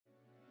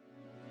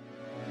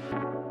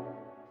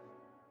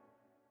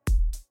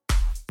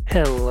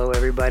Hello,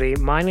 everybody.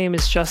 My name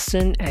is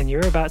Justin, and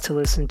you're about to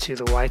listen to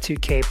the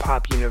Y2K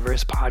Pop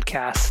Universe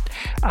podcast.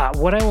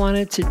 What I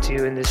wanted to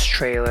do in this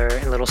trailer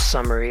and little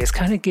summary is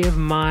kind of give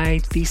my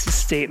thesis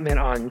statement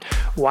on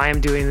why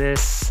I'm doing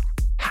this,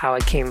 how I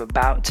came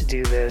about to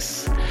do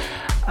this.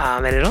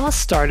 And it all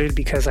started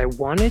because I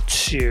wanted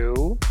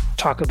to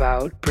talk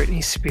about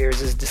Britney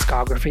Spears'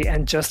 discography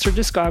and just her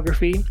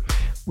discography.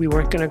 We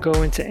weren't going to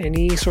go into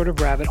any sort of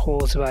rabbit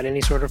holes about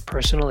any sort of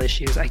personal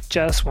issues. I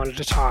just wanted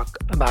to talk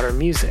about her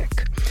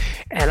music.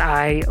 And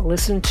I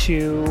listened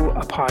to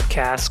a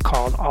podcast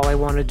called All I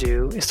Want to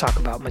Do Is Talk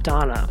About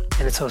Madonna.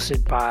 And it's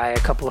hosted by a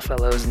couple of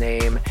fellows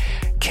named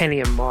Kenny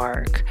and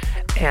Mark.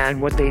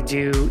 And what they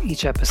do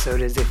each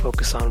episode is they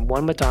focus on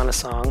one Madonna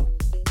song.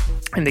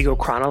 And they go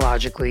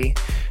chronologically,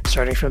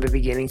 starting from the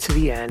beginning to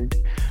the end.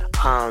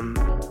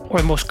 Or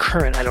the most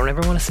current. I don't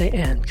ever want to say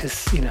end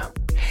because,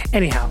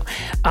 Anyhow,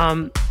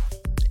 and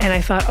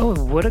I thought,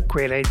 what a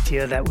great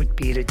idea that would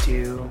be to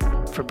do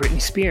for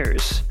Britney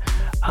Spears.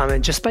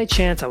 And just by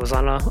chance, I was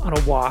on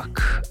a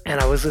walk and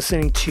I was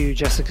listening to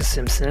Jessica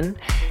Simpson.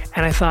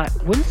 And I thought,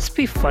 wouldn't this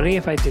be funny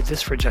if I did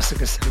this for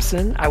Jessica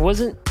Simpson? I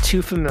wasn't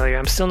too familiar.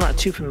 I'm still not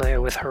too familiar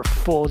with her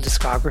full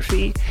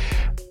discography.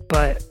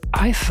 But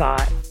I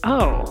thought,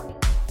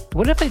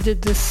 what if I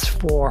did this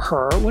for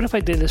her? What if I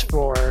did this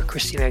for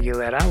Christina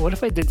Aguilera? What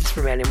if I did this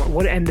for Mandy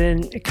Moore? And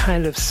then it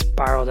kind of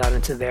spiraled out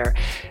into there.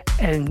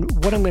 And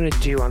what I'm going to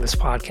do on this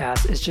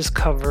podcast is just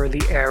cover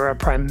the era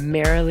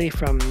primarily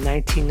from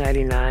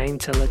 1999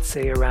 to, let's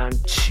say,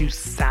 around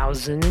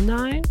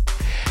 2009.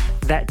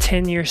 That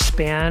 10-year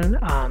span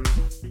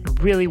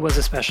really was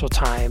a special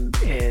time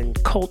in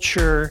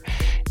culture,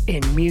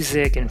 in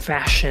music, and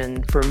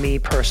fashion for me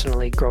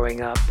personally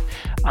growing up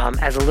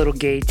as a little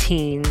gay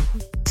teen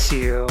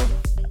to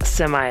a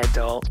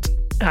semi-adult.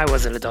 I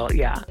was an adult,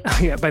 yeah.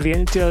 By the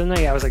end of the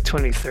night, I was like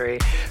 23.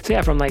 So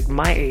yeah, from like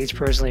my age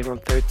personally, from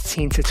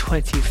 13 to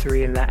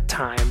 23 in that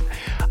time.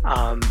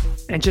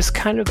 And just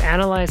kind of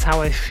analyze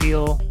how I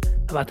feel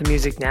about the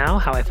music now,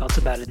 how I felt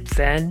about it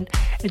then,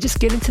 and just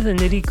get into the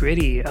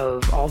nitty-gritty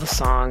of all the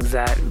songs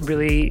that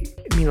really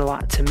mean a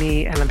lot to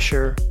me, and I'm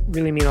sure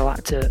really mean a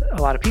lot to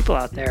a lot of people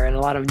out there, and a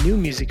lot of new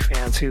music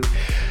fans who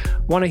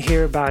want to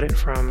hear about it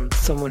from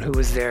someone who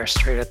was there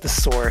straight at the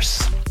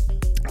source.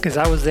 Because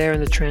I was there in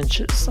the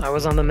trenches. I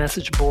was on the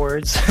message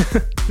boards.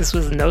 This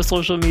was no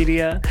social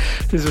media.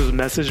 This was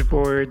message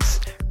boards,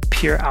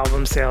 pure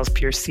album sales,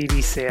 pure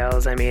CD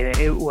sales. I mean,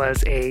 it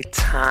was a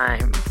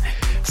time.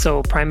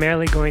 So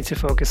primarily going to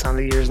focus on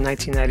the years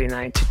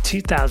 1999 to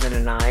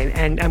 2009.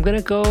 And I'm going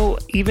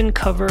to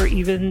cover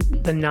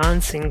the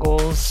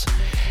non-singles,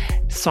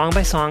 song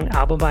by song,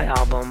 album by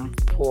album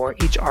for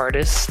each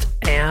artist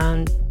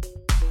and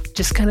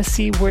just kind of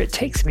see where it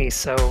takes me.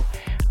 So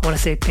I want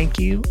to say thank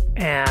you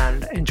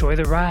and enjoy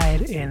the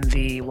ride in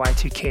the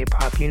Y2K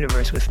Pop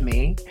Universe with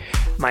me.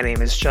 My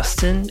name is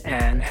Justin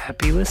and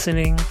happy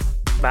listening.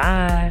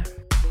 Bye.